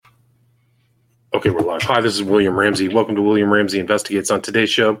Okay, we're live. Hi, this is William Ramsey. Welcome to William Ramsey Investigates. On today's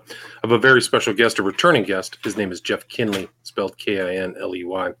show, I have a very special guest, a returning guest. His name is Jeff Kinley, spelled Kinley.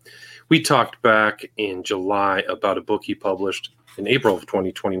 We talked back in July about a book he published in April of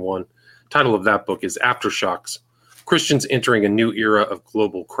 2021. Title of that book is Aftershocks, Christians Entering a New Era of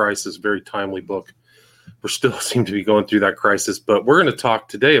Global Crisis. Very timely book. We still seem to be going through that crisis, but we're going to talk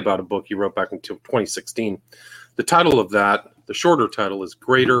today about a book he wrote back in 2016. The title of that, the shorter title, is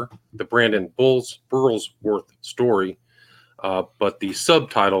Greater, the Brandon Burlsworth Story. But the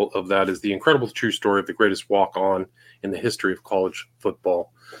subtitle of that is The Incredible True Story of the Greatest Walk-On in the History of College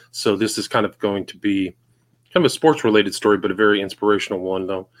Football. So this is kind of going to be kind of a sports-related story, but a very inspirational one,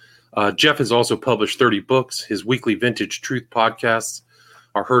 though. Jeff has also published 30 books. His weekly Vintage Truth podcasts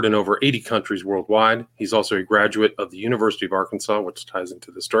are heard in over 80 countries worldwide. He's also a graduate of the University of Arkansas, which ties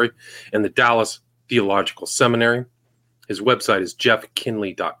into the story, and the Dallas Theological Seminary. His website is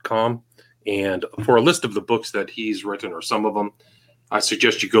jeffkinley.com. And for a list of the books that he's written, or some of them, I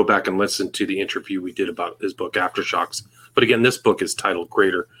suggest you go back and listen to the interview we did about his book, Aftershocks. But again, this book is titled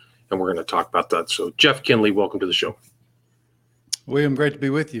Greater, and we're going to talk about that. So, Jeff Kinley, welcome to the show. William, great to be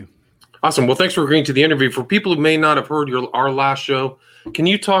with you. Awesome. Well, thanks for agreeing to the interview. For people who may not have heard our last show, can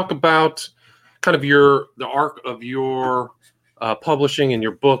you talk about kind of the arc of your publishing and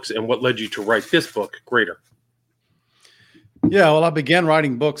your books and what led you to write this book, Greater? Yeah, well, I began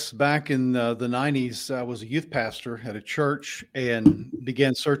writing books back in the 90s. I was a youth pastor at a church and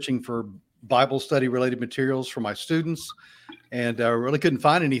began searching for Bible study related materials for my students. And I really couldn't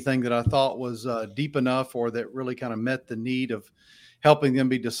find anything that I thought was deep enough or that really kind of met the need of helping them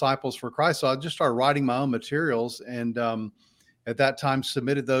be disciples for Christ. So I just started writing my own materials and at that time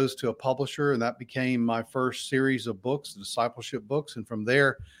submitted those to a publisher, and that became my first series of books, discipleship books. And from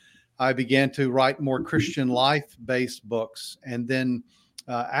there, I began to write more Christian life-based books. And then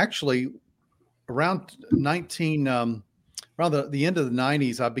actually around the end of the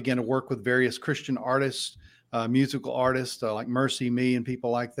 90s, I began to work with various Christian artists, musical artists like Mercy Me and people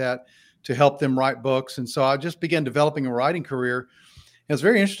like that to help them write books. And so I just began developing a writing career. And it's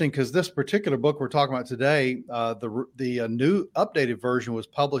very interesting because this particular book we're talking about today, the new updated version was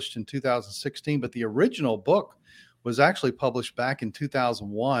published in 2016, but the original book was actually published back in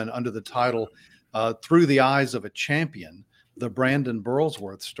 2001 under the title Through the Eyes of a Champion, the Brandon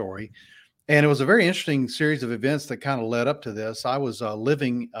Burlsworth Story. And it was a very interesting series of events that kind of led up to this. I was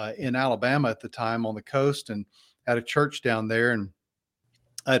living in Alabama at the time on the coast and at a church down there. And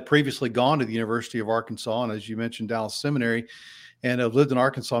I had previously gone to the University of Arkansas, and as you mentioned, Dallas Seminary, and I've lived in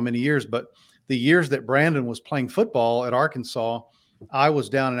Arkansas many years. But the years that Brandon was playing football at Arkansas, I was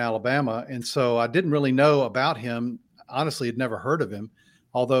down in Alabama. And so I didn't really know about him. Honestly, had never heard of him.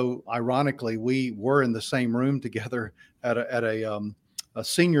 Although ironically, we were in the same room together at a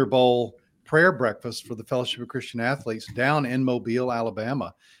Senior Bowl prayer breakfast for the Fellowship of Christian Athletes down in Mobile,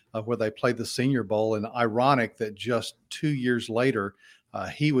 Alabama, where they played the Senior Bowl. And ironic that just 2 years later,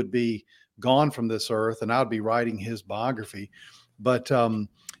 he would be gone from this earth and I would be writing his biography. But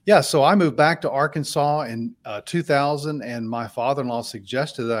so I moved back to Arkansas in 2000, and my father-in-law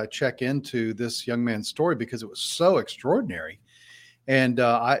suggested that I check into this young man's story because it was so extraordinary. And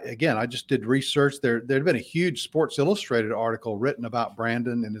I just did research. There'd been a huge Sports Illustrated article written about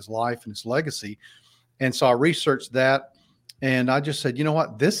Brandon and his life and his legacy. And so I researched that, and I just said, you know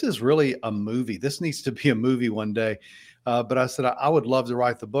what, this is really a movie. This needs to be a movie one day. But I said, I would love to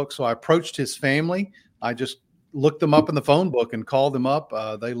write the book. So I approached his family. I just looked them up in the phone book and called them up.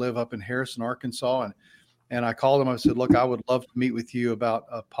 They live up in Harrison, Arkansas. And I called them. I said, look, I would love to meet with you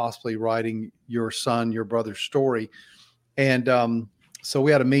about possibly writing your brother's story. And so we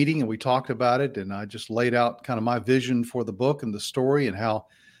had a meeting and we talked about it. And I just laid out kind of my vision for the book and the story and how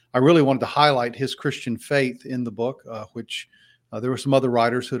I really wanted to highlight his Christian faith in the book, which there were some other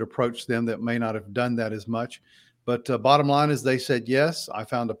writers who had approached them that may not have done that as much. But bottom line is they said yes. I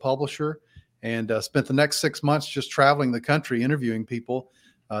found a publisher and spent the next 6 months just traveling the country, interviewing people,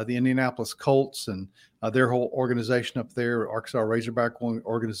 the Indianapolis Colts and their whole organization up there, Arkansas Razorback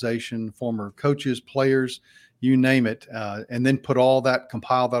organization, former coaches, players, you name it, and then compile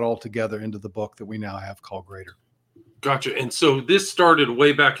that all together into the book that we now have called Greater. Gotcha. And so this started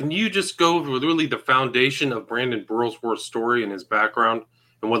way back. Can you just go over really the foundation of Brandon Burlsworth's story and his background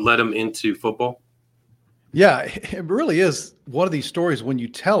and what led him into football? Yeah, it really is one of these stories. When you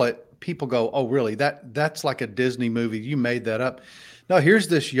tell it, people go, oh, really? That's like a Disney movie. You made that up. No, here's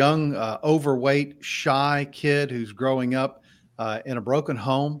this young, overweight, shy kid who's growing up in a broken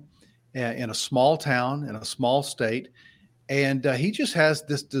home in a small town, in a small state. And he just has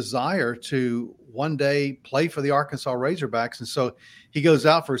this desire to one day play for the Arkansas Razorbacks. And so he goes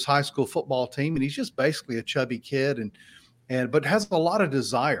out for his high school football team, and he's just basically a chubby kid, but has a lot of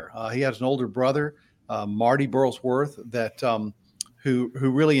desire. He has an older brother, Marty Burlsworth, that who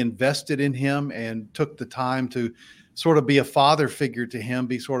really invested in him and took the time to sort of be a father figure to him,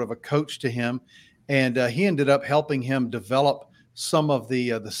 be sort of a coach to him. And he ended up helping him develop some of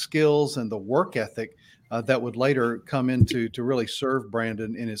the skills and the work ethic that would later come into to really serve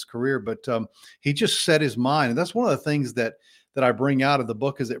Brandon in his career. But he just set his mind. And that's one of the things that I bring out of the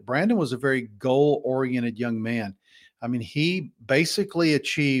book, is that Brandon was a very goal-oriented young man. I mean, he basically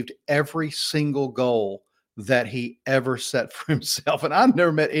achieved every single goal that he ever set for himself. And I've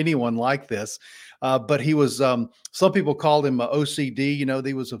never met anyone like this. But he was, some people called him OCD.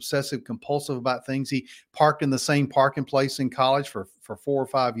 He was obsessive compulsive about things. He parked in the same parking place in college for 4 or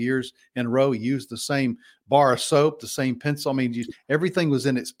 5 years in a row. He used the same bar of soap, the same pencil. I mean, everything was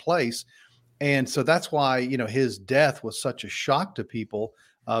in its place. And so that's why, his death was such a shock to people,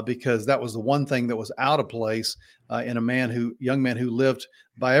 because that was the one thing that was out of place in a young man who lived,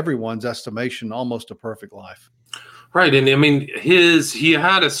 by everyone's estimation, almost a perfect life. Right. And I mean, he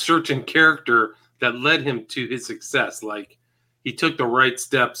had a certain character that led him to his success. Like, he took the right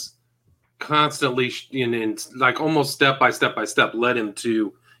steps constantly, and like almost step by step led him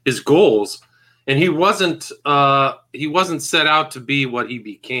to his goals. And he wasn't set out to be what he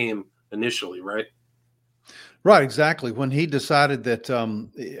became initially, right? Right, exactly. When he decided that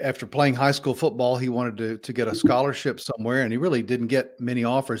after playing high school football, he wanted to get a scholarship somewhere, and he really didn't get many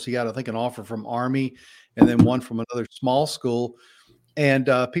offers. He got, I think, an offer from Army and then one from another small school. And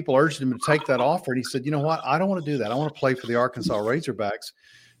people urged him to take that offer. And he said, you know what? I don't want to do that. I want to play for the Arkansas Razorbacks.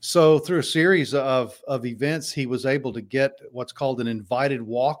 So through a series of events, he was able to get what's called an invited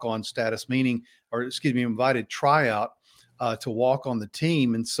walk-on status, invited tryout to walk on the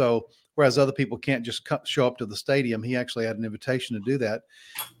team. And so, whereas other people can't just show up to the stadium, he actually had an invitation to do that.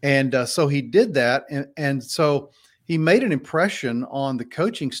 And so he did that. And so he made an impression on the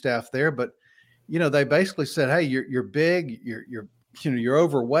coaching staff there. But, they basically said, hey, you're big, you're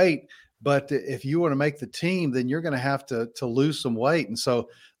overweight, but if you want to make the team, then you're going to have to lose some weight. And so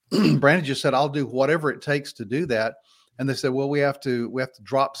Brandon just said, I'll do whatever it takes to do that. And they said, well, we have to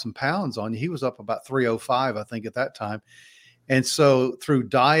drop some pounds on you. He was up about 305, I think, at that time. And so through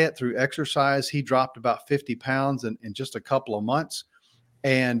diet, through exercise, he dropped about 50 pounds in just a couple of months.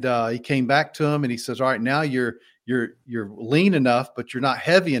 And he came back to him and he says, all right, now you're lean enough, but you're not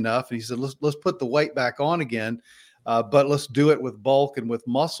heavy enough. And he said, let's put the weight back on again. But let's do it with bulk and with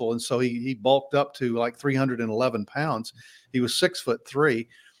muscle. And so he bulked up to like 311 pounds. He was 6'3".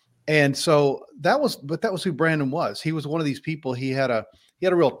 And so that was who Brandon was. He was one of these people. He had a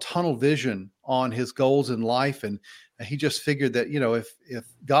real tunnel vision on his goals in life. And he just figured that, if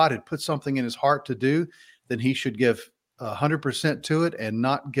God had put something in his heart to do, then he should give 100% to it and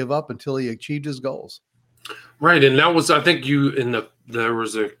not give up until he achieved his goals. Right. And that was, I think there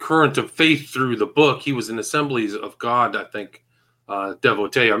was a current of faith through the book. He was an Assemblies of God, I think,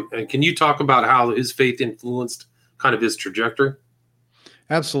 devotee. And can you talk about how his faith influenced kind of his trajectory?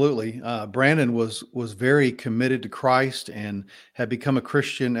 Absolutely. Brandon was very committed to Christ and had become a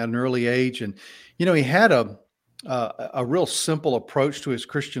Christian at an early age. And, he had a real simple approach to his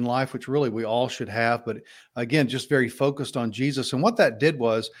Christian life, which really we all should have. But again, just very focused on Jesus. And what that did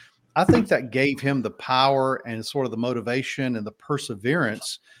was, I think that gave him the power and sort of the motivation and the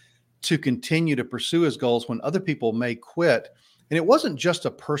perseverance to continue to pursue his goals when other people may quit. And it wasn't just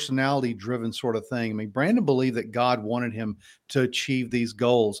a personality driven sort of thing. I mean, Brandon believed that God wanted him to achieve these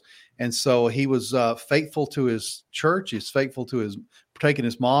goals. And so he was faithful to his church. He's faithful to taking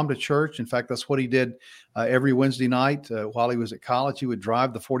his mom to church. In fact, that's what he did every Wednesday night while he was at college. He would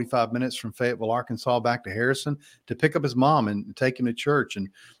drive the 45 minutes from Fayetteville, Arkansas back to Harrison to pick up his mom and take him to church. And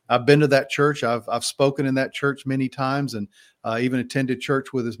I've been to that church. I've spoken in that church many times, and even attended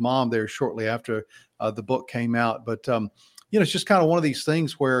church with his mom there shortly after the book came out. But it's just kind of one of these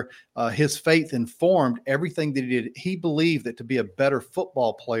things where his faith informed everything that he did. He believed that to be a better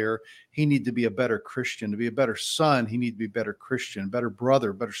football player, he needed to be a better Christian. To be a better son, he needed to be a better Christian, better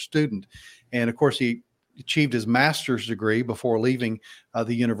brother, better student. And of course, he achieved his master's degree before leaving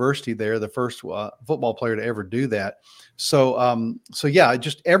the university there, the first football player to ever do that. So yeah,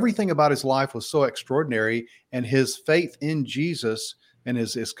 just everything about his life was so extraordinary. And his faith in Jesus and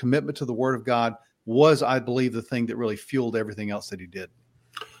his commitment to the Word of God was, I believe, the thing that really fueled everything else that he did.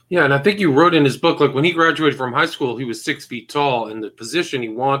 Yeah, and I think you wrote in his book, like when he graduated from high school, he was 6 feet tall, and the position he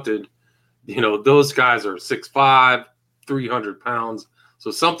wanted, those guys are 6'5", 300 pounds. So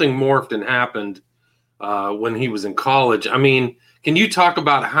something morphed and happened when he was in college. I mean, can you talk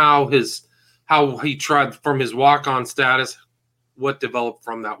about how he tried from his walk-on status, what developed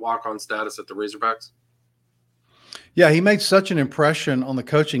from that walk-on status at the Razorbacks? Yeah, he made such an impression on the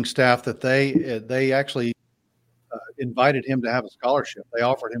coaching staff that they actually invited him to have a scholarship. They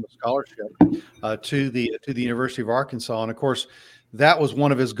offered him a scholarship to the University of Arkansas, and of course, that was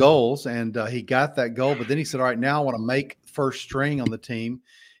one of his goals, and he got that goal. But then he said, "All right, now I want to make first string on the team."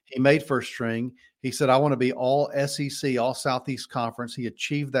 He made first string. He said, "I want to be all SEC, all Southeast Conference." He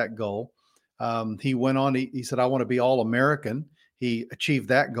achieved that goal. He went on. He said, "I want to be all American." He achieved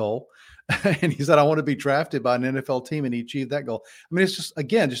that goal. And he said, "I want to be drafted by an NFL team," and he achieved that goal. I mean, it's just,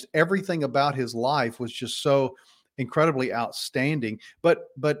 again, just everything about his life was just so incredibly outstanding. But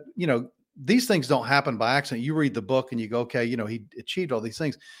these things don't happen by accident. You read the book and you go, okay, he achieved all these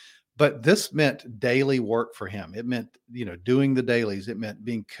things. But this meant daily work for him. It meant, doing the dailies. It meant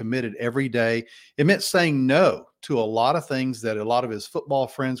being committed every day. It meant saying no to a lot of things that a lot of his football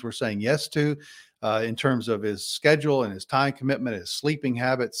friends were saying yes to, in terms of his schedule and his time commitment, his sleeping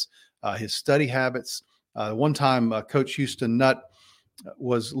habits, his study habits. One time, Coach Houston Nutt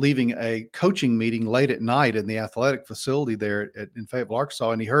was leaving a coaching meeting late at night in the athletic facility there in Fayetteville, Arkansas,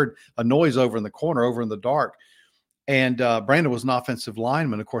 and he heard a noise over in the corner, over in the dark. And Brandon was an offensive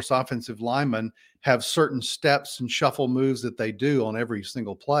lineman. Of course, offensive linemen have certain steps and shuffle moves that they do on every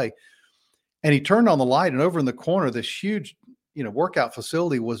single play. And he turned on the light, and over in the corner, this huge, workout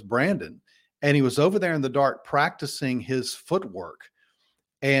facility was Brandon. And he was over there in the dark practicing his footwork.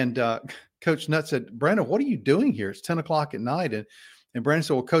 And Coach Nutt said, "Brandon, what are you doing here? It's 10 o'clock at night." And Brandon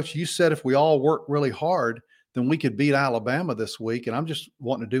said, "Well, Coach, you said if we all work really hard, then we could beat Alabama this week. And I'm just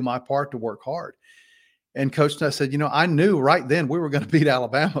wanting to do my part to work hard." And Coach Nutt said, "I knew right then we were going to beat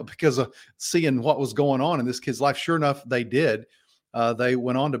Alabama because of seeing what was going on in this kid's life." Sure enough, they did. They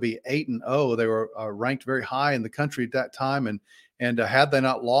went on to be 8-0. They were ranked very high in the country at that time. And had they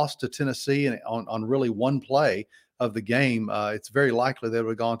not lost to Tennessee on really one play of the game, it's very likely they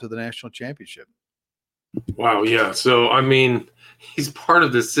would have gone to the national championship. Wow, yeah. So, I mean, he's part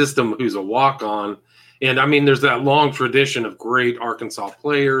of the system who's a walk-on. And, I mean, there's that long tradition of great Arkansas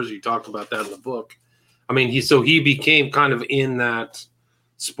players. You talk about that in the book. I mean, he became kind of in that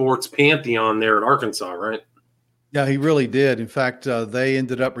sports pantheon there at Arkansas, right? Yeah, he really did. In fact, they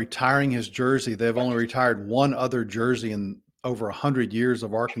ended up retiring his jersey. They've only retired one other jersey in over 100 years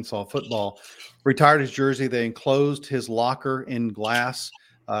of Arkansas football. Retired his jersey. They enclosed his locker in glass,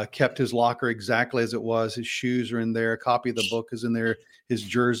 kept his locker exactly as it was. His shoes are in there. A copy of the book is in there. His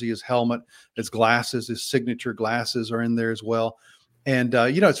jersey, his helmet, his glasses, his signature glasses are in there as well. And,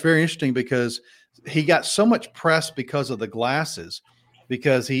 it's very interesting because he got so much press because of the glasses,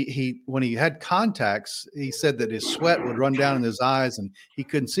 because he when he had contacts, he said that his sweat would run down in his eyes and he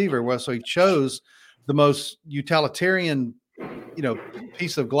couldn't see very well. So he chose the most utilitarian,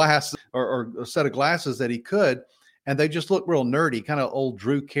 piece of glass or a set of glasses that he could. And they just looked real nerdy, kind of old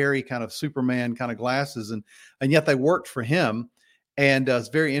Drew Carey, kind of Superman kind of glasses. And yet they worked for him. And it's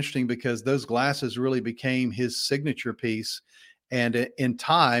very interesting because those glasses really became his signature piece. And in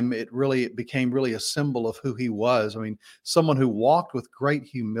time, it became really a symbol of who he was. I mean, someone who walked with great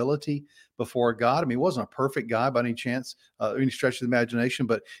humility before God. I mean, he wasn't a perfect guy by any chance, any stretch of the imagination,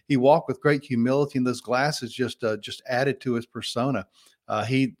 but he walked with great humility, and those glasses just added to his persona.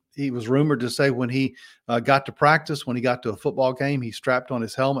 He was rumored to say when he got to practice, when he got to a football game, he strapped on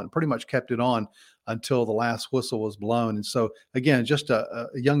his helmet and pretty much kept it on until the last whistle was blown. And so, again, just a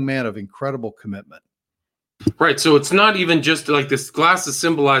young man of incredible commitment. Right. So it's not even just like this glasses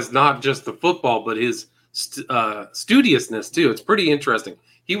symbolize not just the football, but his studiousness too. It's pretty interesting.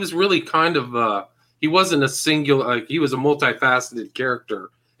 He was really kind of he wasn't a singular, he was a multifaceted character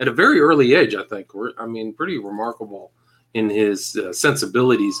at a very early age, I think. I mean, pretty remarkable in his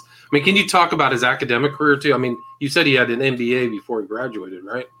sensibilities. I mean, can you talk about his academic career too? I mean, you said he had an MBA before he graduated,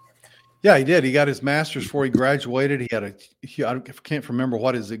 right? Yeah, he did. He got his master's before he graduated. He had I can't remember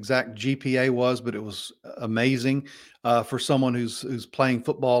what his exact GPA was, but it was amazing for someone who's playing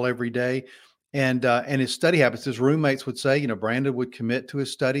football every day. And his study habits, his roommates would say, Brandon would commit to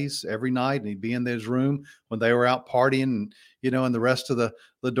his studies every night, and he'd be in his room when they were out partying, and the rest of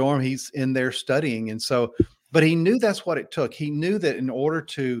the dorm, he's in there studying. And so, but he knew that's what it took. He knew that in order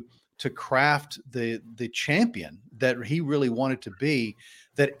to craft the champion that he really wanted to be,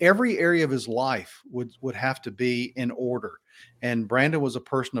 that every area of his life would have to be in order. And Brandon was a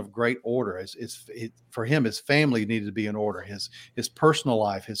person of great order. For him, his family needed to be in order, his personal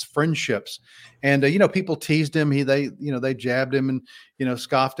life, his friendships. And, people teased him. They jabbed him and,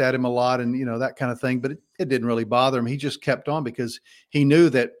 scoffed at him a lot and, that kind of thing. But it didn't really bother him. He just kept on because he knew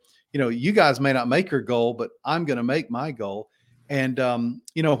that, you guys may not make your goal, but I'm going to make my goal. And,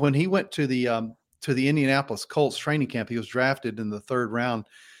 when he went to the Indianapolis Colts training camp, he was drafted in the 3rd round,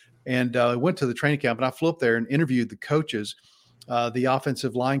 and went to the training camp, and I flew up there and interviewed the coaches, the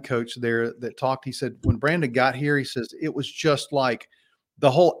offensive line coach there that talked. He said, when Brandon got here, he says, it was just like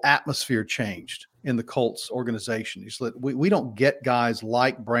the whole atmosphere changed in the Colts organization. He said, we don't get guys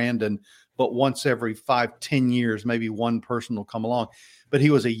like Brandon, but once every 5-10 years, maybe one person will come along. But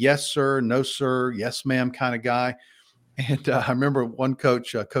he was a yes, sir, no, sir, yes, ma'am kind of guy. And I remember one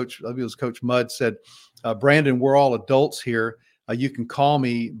coach, I think it was Coach Mudd, said, Brandon, we're all adults here. You can call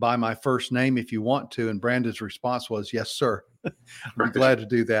me by my first name if you want to. And Brandon's response was, yes, sir. I'm glad to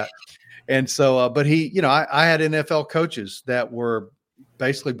do that. And so, but I had NFL coaches that were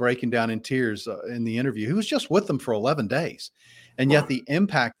basically breaking down in tears in the interview. He was just with them for 11 days. And yet the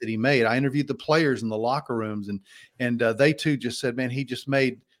impact that he made, I interviewed the players in the locker rooms, and they too just said, man, he just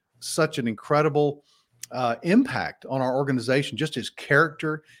made such an incredible impact on our organization. Just his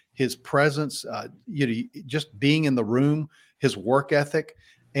character, his presence, just being in the room, his work ethic.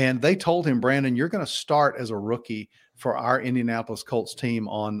 And they told him, Brandon, you're going to start as a rookie for our Indianapolis Colts team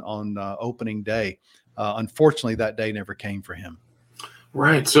on opening day. Unfortunately, that day never came for him.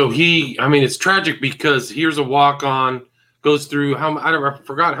 Right. So it's tragic because here's a walk-on, goes through I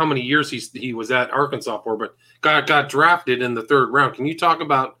forgot how many years he was at Arkansas for, but got drafted in the 3rd round. Can you talk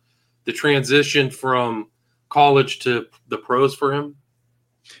about the transition from college to the pros for him?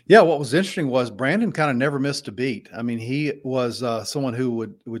 Yeah, what was interesting was Brandon kind of never missed a beat. I mean, he was someone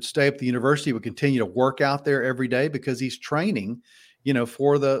who would stay at the university, would continue to work out there every day because he's training,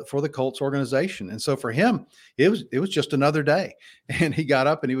 for the Colts organization. And so for him, it was just another day. And he got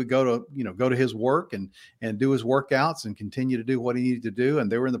up and he would go to his work and do his workouts and continue to do what he needed to do.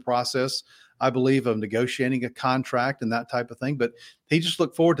 And they were in the process, I believe, of negotiating a contract and that type of thing. But he just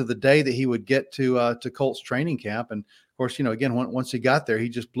looked forward to the day that he would get to Colts training camp. And of course, again, once he got there, he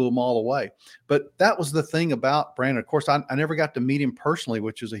just blew them all away. But that was the thing about Brandon. Of course, I never got to meet him personally,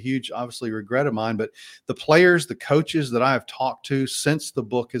 which is a huge, obviously, regret of mine. But the players, the coaches that I have talked to since the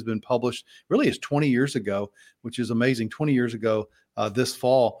book has been published, really is 20 years ago, which is amazing. 20 years ago this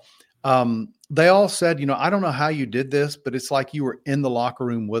fall. They all said, I don't know how you did this, but it's like you were in the locker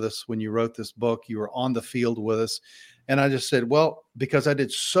room with us when you wrote this book. You were on the field with us. And I just said, well, because I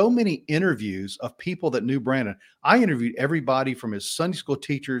did so many interviews of people that knew Brandon. I interviewed everybody from his Sunday school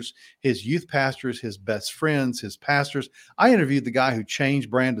teachers, his youth pastors, his best friends, his pastors. I interviewed the guy who changed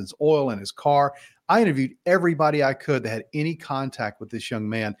Brandon's oil in his car. I interviewed everybody I could that had any contact with this young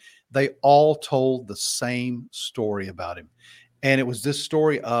man. They all told the same story about him. And it was this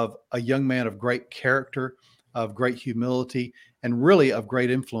story of a young man of great character, of great humility, and really of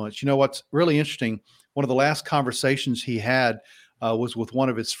great influence. What's really interesting, one of the last conversations he had was with one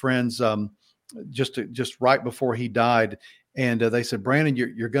of his friends just right before he died. And they said, Brandon,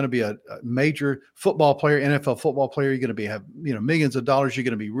 you're going to be a major football player, NFL football player. You're going to have millions of dollars. You're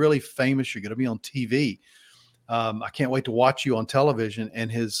going to be really famous. You're going to be on TV. I can't wait to watch you on television.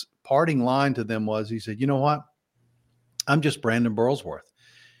 And his parting line to them was, he said, you know what? I'm just Brandon Burlsworth.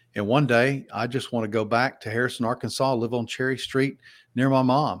 And one day I just want to go back to Harrison, Arkansas, live on Cherry Street near my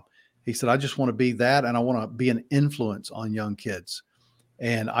mom. He said, I just want to be that. And I want to be an influence on young kids.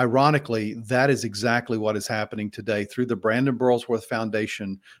 And ironically, that is exactly what is happening today through the Brandon Burlsworth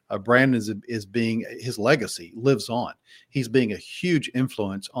Foundation. Brandon is being, his legacy lives on. He's being a huge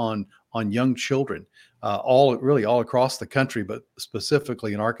influence on young children, all across the country, but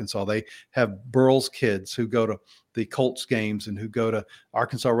specifically in Arkansas. They have Burls kids who go to the Colts games and who go to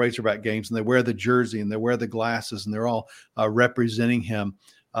Arkansas Razorback games, and they wear the jersey and they wear the glasses, and they're all representing him.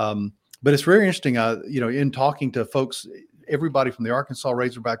 But it's very interesting, in talking to folks, everybody from the Arkansas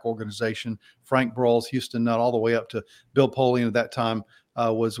Razorback organization, Frank Broyles, Houston Nutt, all the way up to Bill Polian at that time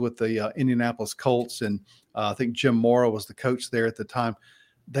was with the Indianapolis Colts. And I think Jim Mora was the coach there at the time.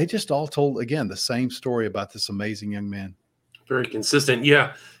 They just all told, again, the same story about this amazing young man. Very consistent.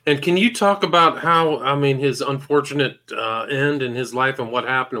 Yeah. And can you talk about how, his unfortunate end in his life and what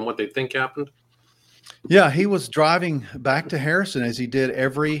happened and what they think happened? Yeah, he was driving back to Harrison as he did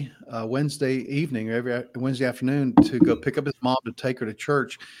every Wednesday evening, every Wednesday afternoon, to go pick up his mom to take her to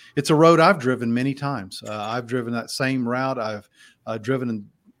church. It's a road I've driven many times. I've driven that same route. I've driven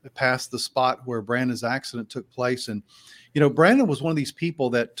past the spot where Brandon's accident took place. And, Brandon was one of these people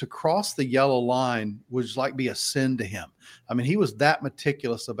that to cross the yellow line was like be a sin to him. He was that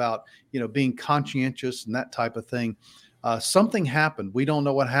meticulous about, being conscientious and that type of thing. Something happened. We don't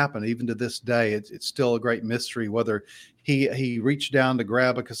know what happened. Even to this day, it's still a great mystery whether he reached down to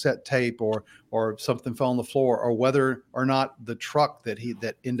grab a cassette tape or something fell on the floor, or whether or not the truck that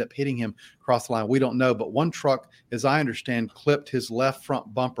ended up hitting him across the line. We don't know. But one truck, as I understand, clipped his left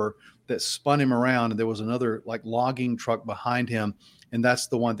front bumper that spun him around. And there was another like logging truck behind him. And that's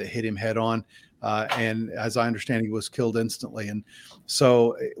the one that hit him head on. And as I understand, he was killed instantly. And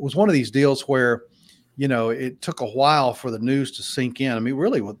so it was one of these deals where, it took a while for the news to sink in. I mean,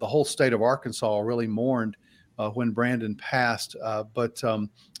 really, the whole state of Arkansas really mourned when Brandon passed. But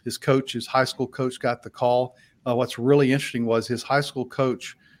his high school coach got the call. What's really interesting was his high school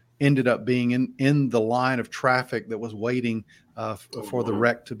coach ended up being in the line of traffic that was waiting for the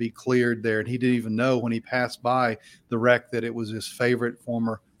wreck to be cleared there. And he didn't even know when he passed by the wreck that it was his favorite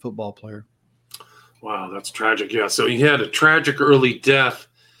former football player. Wow, that's tragic. Yeah, so he had a tragic early death,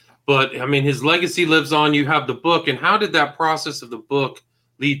 but I mean, his legacy lives on. You have the book. And how did that process of the book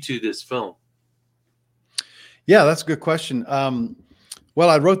lead to this film? Yeah, that's a good question. Well,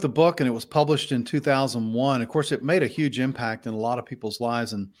 I wrote the book and it was published in 2001. Of course, it made a huge impact in a lot of people's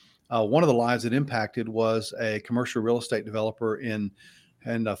lives. And one of the lives it impacted was a commercial real estate developer in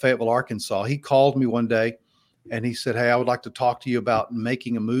Fayetteville, Arkansas. He called me one day and he said, "Hey, I would like to talk to you about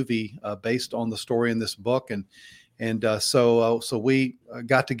making a movie based on the story in this book." So we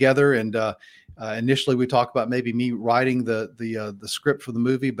got together and initially we talked about maybe me writing the script for the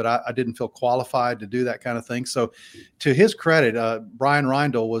movie, but I didn't feel qualified to do that kind of thing. So to his credit, Brian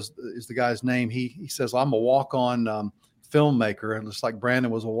Reindl is the guy's name. He says, "I'm a walk-on filmmaker." And just like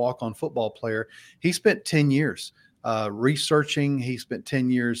Brandon was a walk-on football player, he spent 10 years researching. He spent 10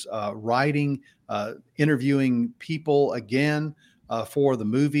 years writing, interviewing people again for the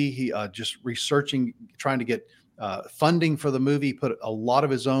movie. He just researching, trying to get funding for the movie. He put a lot of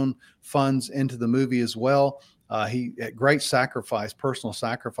his own funds into the movie as well. He had great sacrifice, personal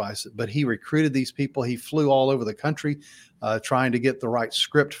sacrifice, but he recruited these people. He flew all over the country trying to get the right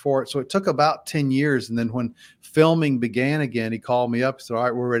script for it. So it took about 10 years. And then when filming began again, he called me up and said, "All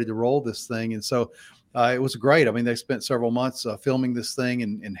right, we're ready to roll this thing." And so it was great. I mean, they spent several months filming this thing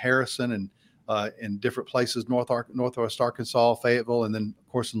in Harrison and in different places, Northwest Arkansas, Fayetteville, and then, of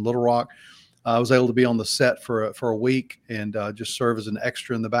course, in Little Rock. I was able to be on the set for a week and just serve as an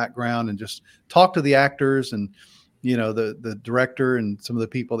extra in the background and just talk to the actors and, the director and some of the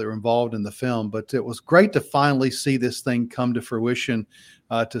people that were involved in the film. But it was great to finally see this thing come to fruition,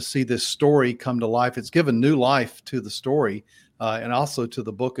 to see this story come to life. It's given new life to the story and also to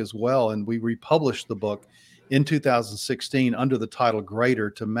the book as well. And we republished the book in 2016 under the title Greater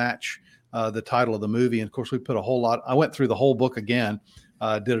to match the title of the movie. And of course, we put a whole lot. I went through the whole book again.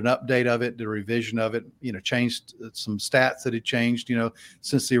 Did an update of it, did a revision of it, changed some stats that had changed,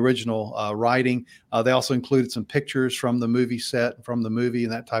 since the original writing. They also included some pictures from the movie set, from the movie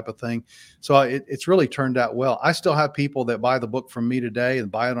and that type of thing. So it's really turned out well. I still have people that buy the book from me today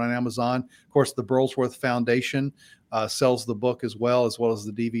and buy it on Amazon. Of course, the Burlsworth Foundation sells the book as well as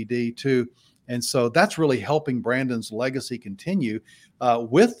the DVD too. And so that's really helping Brandon's legacy continue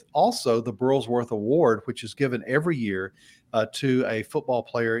with also the Burlsworth Award, which is given every year to a football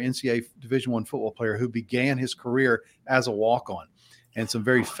player, NCAA Division I football player who began his career as a walk-on. And some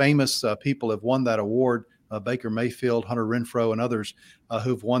very famous people have won that award, Baker Mayfield, Hunter Renfrow, and others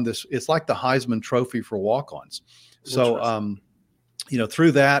who've won this. It's like the Heisman Trophy for walk-ons. So,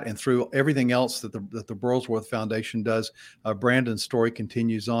 through that and through everything else that the Burlsworth Foundation does, Brandon's story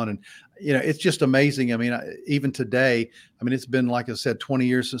continues on. And, it's just amazing. I mean, even today, it's been, like I said, 20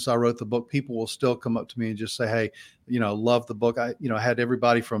 years since I wrote the book. People will still come up to me and just say, "Hey, love the book." I had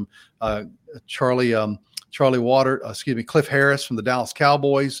everybody from Cliff Harris from the Dallas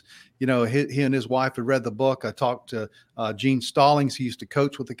Cowboys. He and his wife had read the book. I talked to Gene Stallings. He used to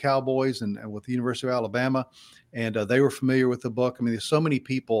coach with the Cowboys and with the University of Alabama. And they were familiar with the book. I mean, there's so many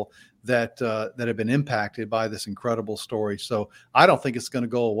people that have been impacted by this incredible story. So I don't think it's going to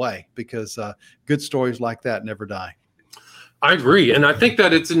go away because good stories like that never die. I agree. And I think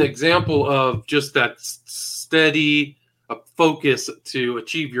that it's an example of just that steady focus to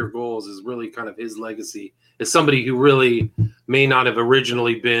achieve your goals is really kind of his legacy. As somebody who really may not have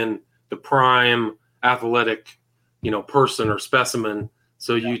originally been the prime athletic, person or specimen.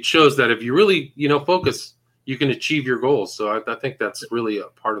 So you chose that if you really, focus, you can achieve your goals. So I think that's really a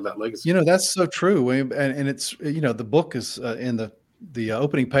part of that legacy. That's so true. And it's, the book is in the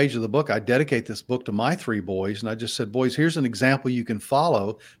opening page of the book. I dedicate this book to my three boys. And I just said, "Boys, here's an example you can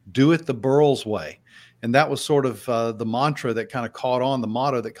follow. Do it the Burls way." And that was sort of the mantra that kind of caught on, the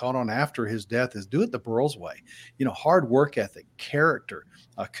motto that caught on after his death is do it the Burls way. Hard work ethic, character,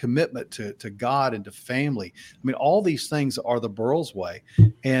 commitment to God and to family. I mean, all these things are the Burls way.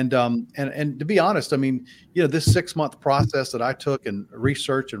 And to be honest, I mean, this 6-month process that I took in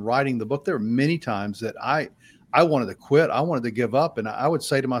research and writing the book, there were many times that I wanted to quit. I wanted to give up. And I would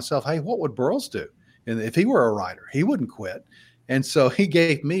say to myself, hey, what would Burls do? And if he were a writer, he wouldn't quit. And so he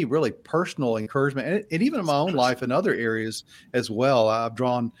gave me really personal encouragement, and even in my own life in other areas as well. I've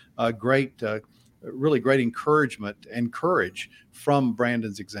drawn really great encouragement and courage from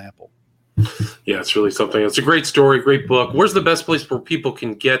Brandon's example. Yeah, it's really something. It's a great story, great book. Where's the best place where people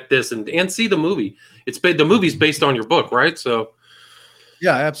can get this and see the movie? The movie's based on your book, right? So.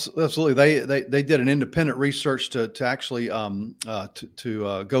 Yeah, absolutely. They did an independent research to actually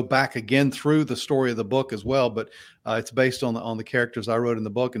go back again through the story of the book as well, but it's based on the characters I wrote in the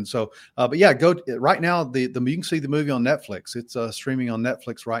book. And so, but yeah, go right now. You can see the movie on Netflix. It's streaming on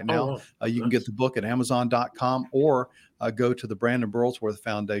Netflix right now. You can get the book at Amazon.com or go to the Brandon Burlsworth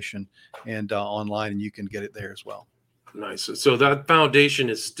Foundation and online, and you can get it there as well. Nice. So that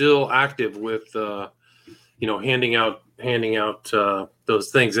foundation is still active with handing out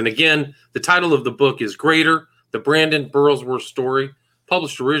those things. And again, the title of the book is Greater, the Brandon Burlsworth Story,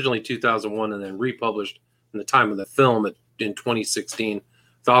 published originally 2001 and then republished in the time of the film in 2016.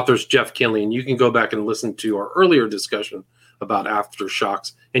 The author's Jeff Kinley, and you can go back and listen to our earlier discussion about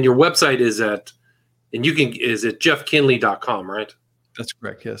aftershocks. And your website is at jeffkinley.com, right? That's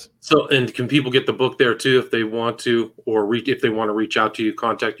correct. Yes. So, and can people get the book there too if they want to, or if they want to reach out to you,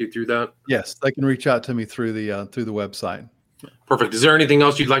 contact you through that? Yes, they can reach out to me through the website. Perfect. Is there anything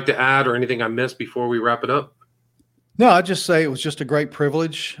else you'd like to add, or anything I missed before we wrap it up? No, I'd just say it was just a great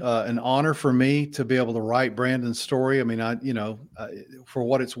privilege, an honor for me to be able to write Brandon's story. I mean, for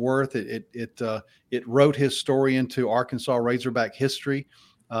what it's worth, it wrote his story into Arkansas Razorback history.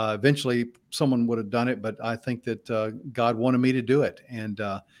 Eventually someone would have done it, but I think that God wanted me to do it. And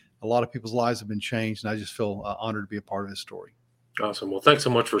a lot of people's lives have been changed, and I just feel honored to be a part of his story. Awesome. Well, thanks so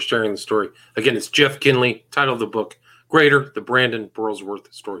much for sharing the story. Again, it's Jeff Kinley, title of the book, Greater, the Brandon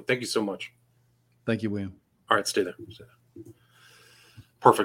Burlsworth Story. Thank you so much. Thank you, William. All right, stay there.